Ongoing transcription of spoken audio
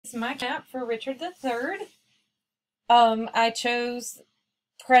is my map for Richard III. I chose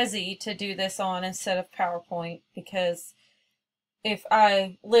Prezi to do this on instead of PowerPoint because if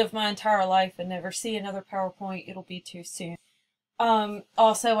I live my entire life and never see another PowerPoint, it'll be too soon.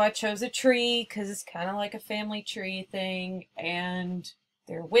 Also, I chose a tree because it's kind of like a family tree thing, and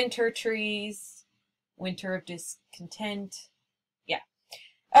they're winter trees, winter of discontent. Yeah.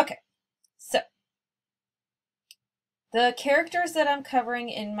 Okay, so the characters that I'm covering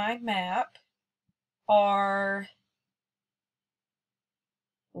in my map are...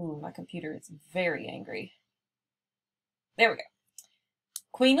 Ooh, my computer is very angry. There we go.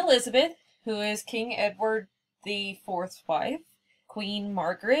 Queen Elizabeth, who is King Edward IV's wife. Queen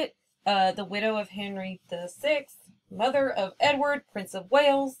Margaret, the widow of Henry VI, mother of Edward, Prince of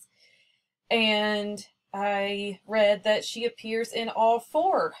Wales. And I read that she appears in all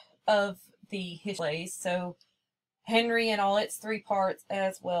 4 of the history plays, so Henry in all its 3 parts,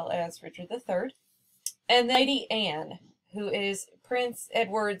 as well as Richard III. And Lady Anne, who is Prince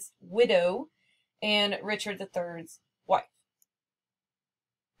Edward's widow and Richard III's wife.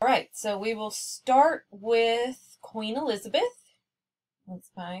 Alright, so we will start with Queen Elizabeth.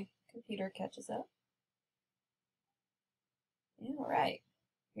 Once my computer catches up. Alright,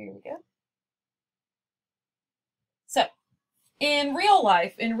 here we go. So, in real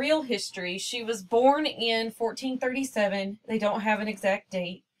life, in real history, she was born in 1437. They don't have an exact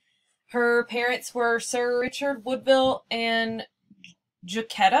date. Her parents were Sir Richard Woodville and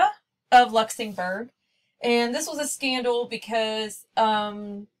Jacquetta of Luxembourg. And this was a scandal because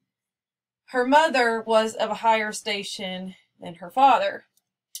her mother was of a higher station than her father.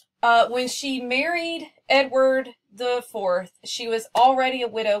 When she married Edward IV, she was already a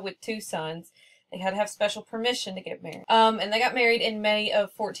widow with 2 sons. They had to have special permission to get married. And they got married in May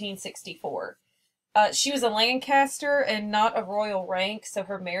of 1464. She was a Lancaster and not of royal rank, so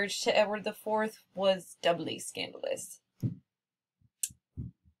her marriage to Edward IV was doubly scandalous.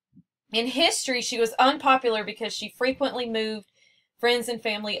 In history, she was unpopular because she frequently moved friends and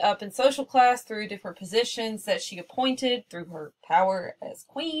family up in social class through different positions that she appointed through her power as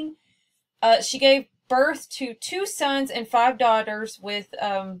queen. She gave birth to 2 sons and 5 daughters with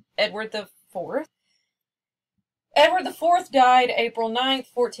Edward IV. Edward IV died April 9th,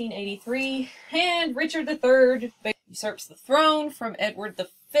 1483, and Richard III usurps the throne from Edward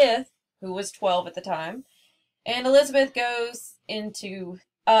V, who was 12 at the time. And Elizabeth goes into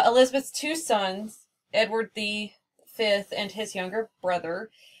Elizabeth's 2 sons, Edward V and his younger brother.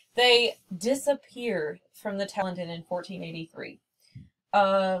 They disappeared from the Tower of London in 1483.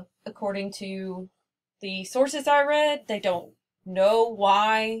 According to the sources I read, they don't know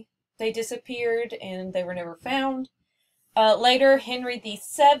why they disappeared and they were never found. Later, Henry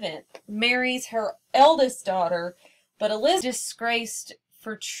VII marries her eldest daughter, but Elizabeth is disgraced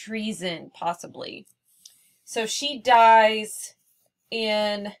for treason, possibly. So she dies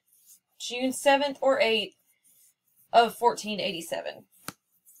in June 7th or 8th of 1487.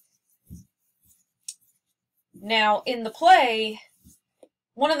 Now, in the play,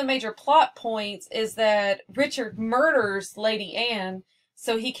 one of the major plot points is that Richard murders Lady Anne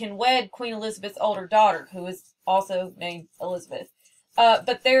so he can wed Queen Elizabeth's older daughter, who is also named Elizabeth.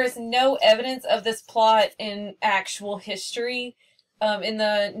 But there is no evidence of this plot in actual history. In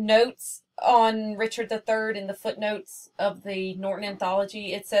the notes on Richard III, in the footnotes of the Norton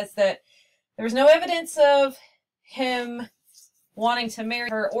Anthology, it says that there was no evidence of him wanting to marry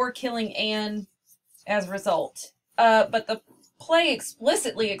her or killing Anne as a result. But the play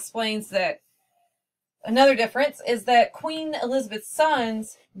explicitly explains that another difference is that Queen Elizabeth's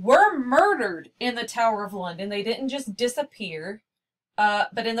sons were murdered in the Tower of London. They didn't just disappear.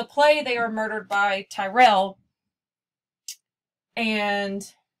 But in the play, they are murdered by Tyrell.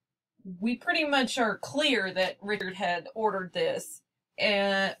 And we pretty much are clear that Richard had ordered this.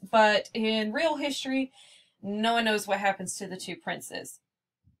 But in real history, no one knows what happens to the 2 princes.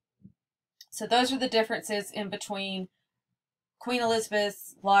 So those are the differences in between Queen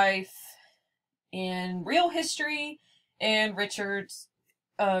Elizabeth's life in real history and Richard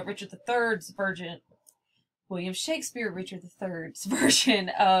III's William Shakespeare Richard III's version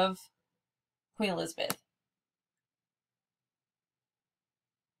of Queen Elizabeth.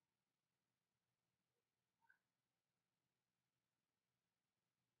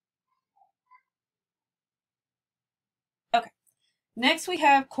 Okay. Next we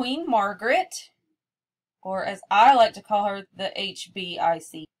have Queen Margaret, or as I like to call her, the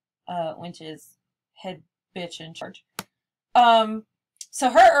HBIC, which is head bitch in charge. So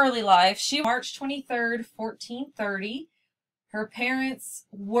her early life, she March 23rd, 1430. Her parents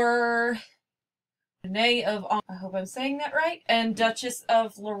were Renee of, I hope I'm saying that right, and Duchess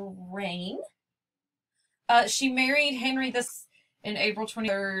of Lorraine. She married Henry in April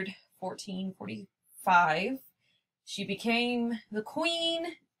 23rd, 1445. She became the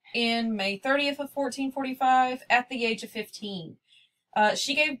queen in May 30th of 1445 at the age of 15.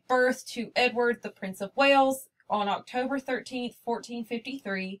 She gave birth to Edward, the Prince of Wales, on October 13th,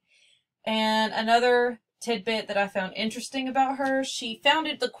 1453. And another tidbit that I found interesting about her, she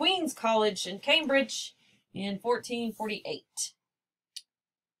founded the Queen's College in Cambridge in 1448.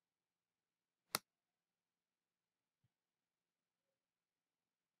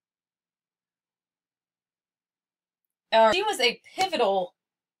 She was a pivotal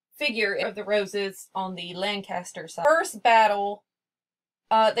figure of the Roses on the Lancaster side. First battle,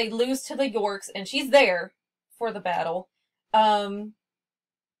 they lose to the Yorks, and she's there for the battle. And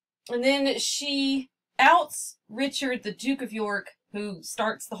then she outs Richard, the Duke of York, who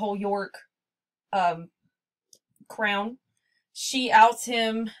starts the whole York crown. She outs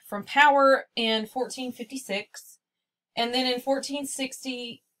him from power in 1456. And then in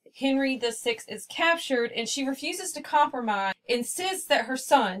 1460, Henry VI is captured, and she refuses to compromise, insists that her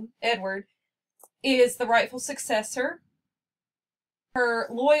son, Edward, is the rightful successor. Her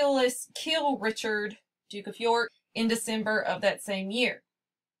loyalists kill Richard, Duke of York, in December of that same year.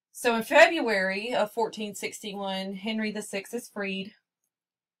 So in February of 1461, Henry VI is freed.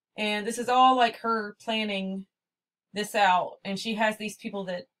 And this is all like her planning this out. And she has these people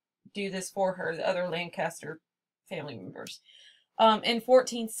that do this for her, the other Lancaster family members. In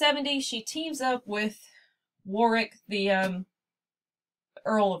 1470, she teams up with Warwick, the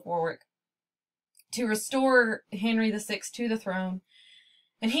Earl of Warwick, to restore Henry VI to the throne.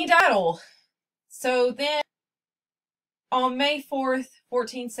 And he died. So then, on May 4th,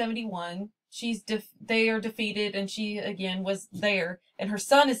 1471, they are defeated, and she again was there, and her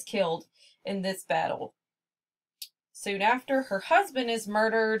son is killed in this battle. Soon after, her husband is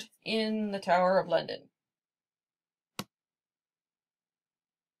murdered in the Tower of London.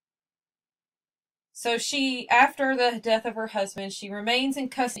 So she, after the death of her husband, she remains in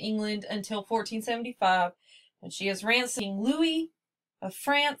custody in England until 1475, when she is ransomed Louis of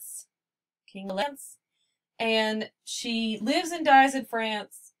France, King of France, and she lives and dies in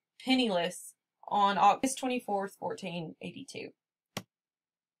France, penniless, on August 24th, 1482.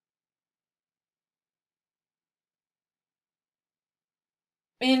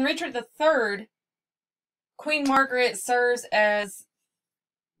 In Richard III, Queen Margaret serves as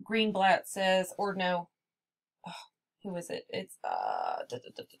Greenblatt says, or no, oh, who is it? It's,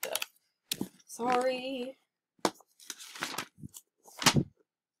 sorry.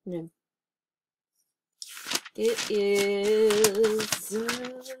 No. It is,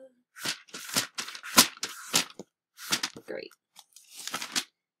 great.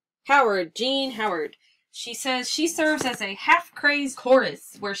 Howard, Jean Howard. She says she serves as a half-crazed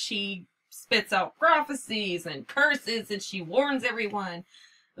chorus where she spits out prophecies and curses, and she warns everyone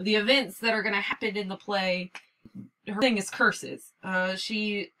of the events that are going to happen in the play. Her thing is curses.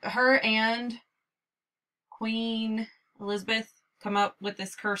 Her and Queen Elizabeth come up with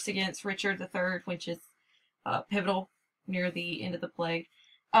this curse against Richard III, which is pivotal near the end of the play.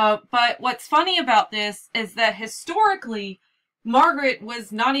 But what's funny about this is that historically, Margaret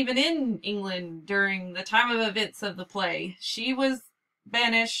was not even in England during the time of events of the play. She was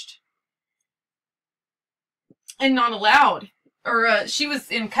banished and not allowed. Or she was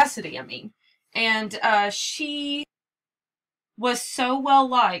in custody, I mean. And she was so well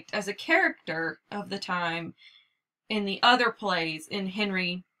liked as a character of the time in the other plays in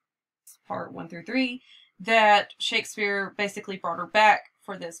Henry, part 1 through 3, that Shakespeare basically brought her back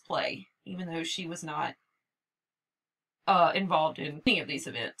for this play, even though she was not involved in any of these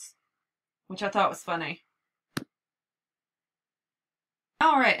events, which I thought was funny.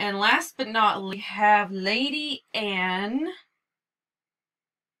 Alright, and last but not least, we have Lady Anne.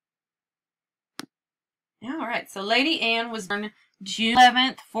 Alright, so Lady Anne was born June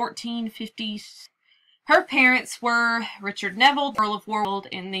 11th, 1450. Her parents were Richard Neville, Earl of Warwick,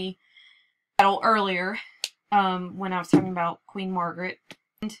 in the battle earlier, when I was talking about Queen Margaret.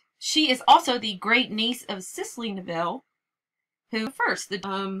 And she is also the great niece of Cicely Neville, who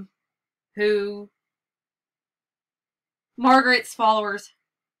Margaret's followers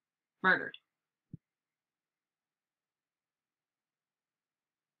murdered.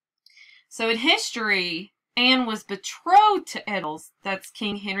 So in history, Anne was betrothed to Edward, that's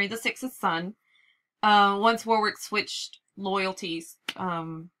King Henry VI's son, once Warwick switched loyalties,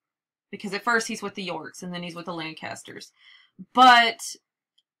 because at first he's with the Yorks and then he's with the Lancasters. But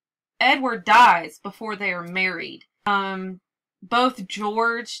Edward dies before they are married. both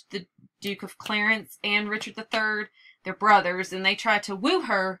George, the Duke of Clarence, and Richard III, they're brothers, and they try to woo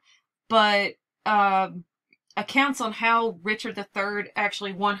her, but accounts on how Richard III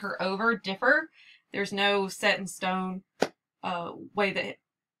actually won her over differ. There's no set in stone way that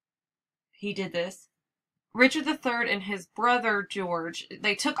he did this. Richard III and his brother George,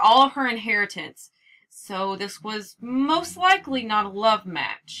 they took all of her inheritance, so this was most likely not a love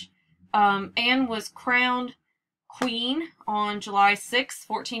match. Anne was crowned queen on July 6,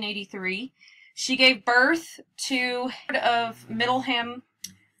 1483. She gave birth to of Middleham,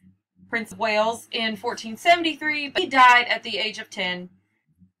 Prince of Wales, in 1473, but he died at the age of 10.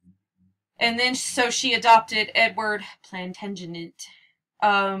 And then, so she adopted Edward Plantagenet,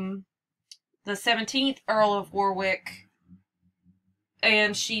 the 17th Earl of Warwick,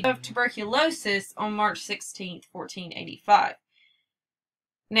 and she died of tuberculosis on March 16th, 1485.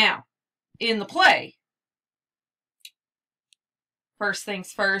 Now, in the play, first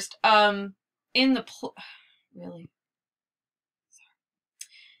things first, really?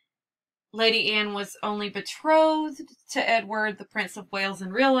 Lady Anne was only betrothed to Edward, the Prince of Wales,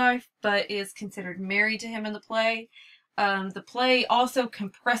 in real life, but is considered married to him in the play. The play also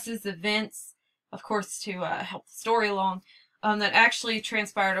compresses events, of course, to help the story along, that actually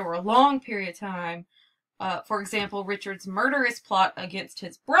transpired over a long period of time. For example, Richard's murderous plot against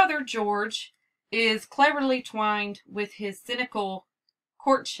his brother George is cleverly twined with his cynical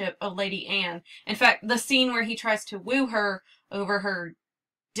courtship of Lady Anne. In fact, the scene where he tries to woo her over her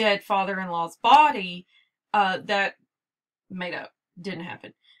dead father-in-law's body, that made up, didn't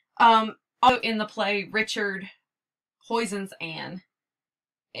happen. Also in the play, Richard poisons Anne,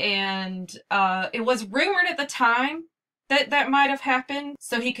 and it was rumored at the time that that might have happened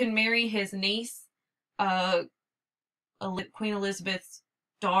so he could marry his niece, Queen Elizabeth's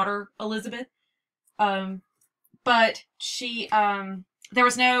daughter, Elizabeth. But she, there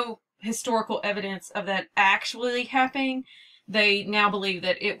was no historical evidence of that actually happening. They now believe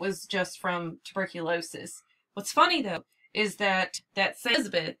that it was just from tuberculosis. What's funny, though, is that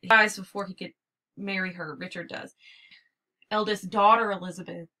Elizabeth dies before he could marry her. Richard does. Eldest daughter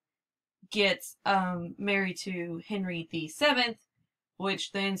Elizabeth gets married to Henry VII,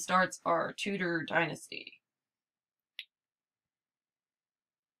 which then starts our Tudor dynasty.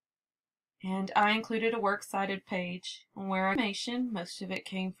 And I included a works cited page on where information, most of it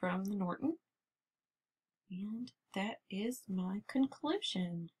came from the Norton. And that is my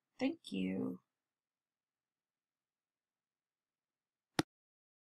conclusion. Thank you.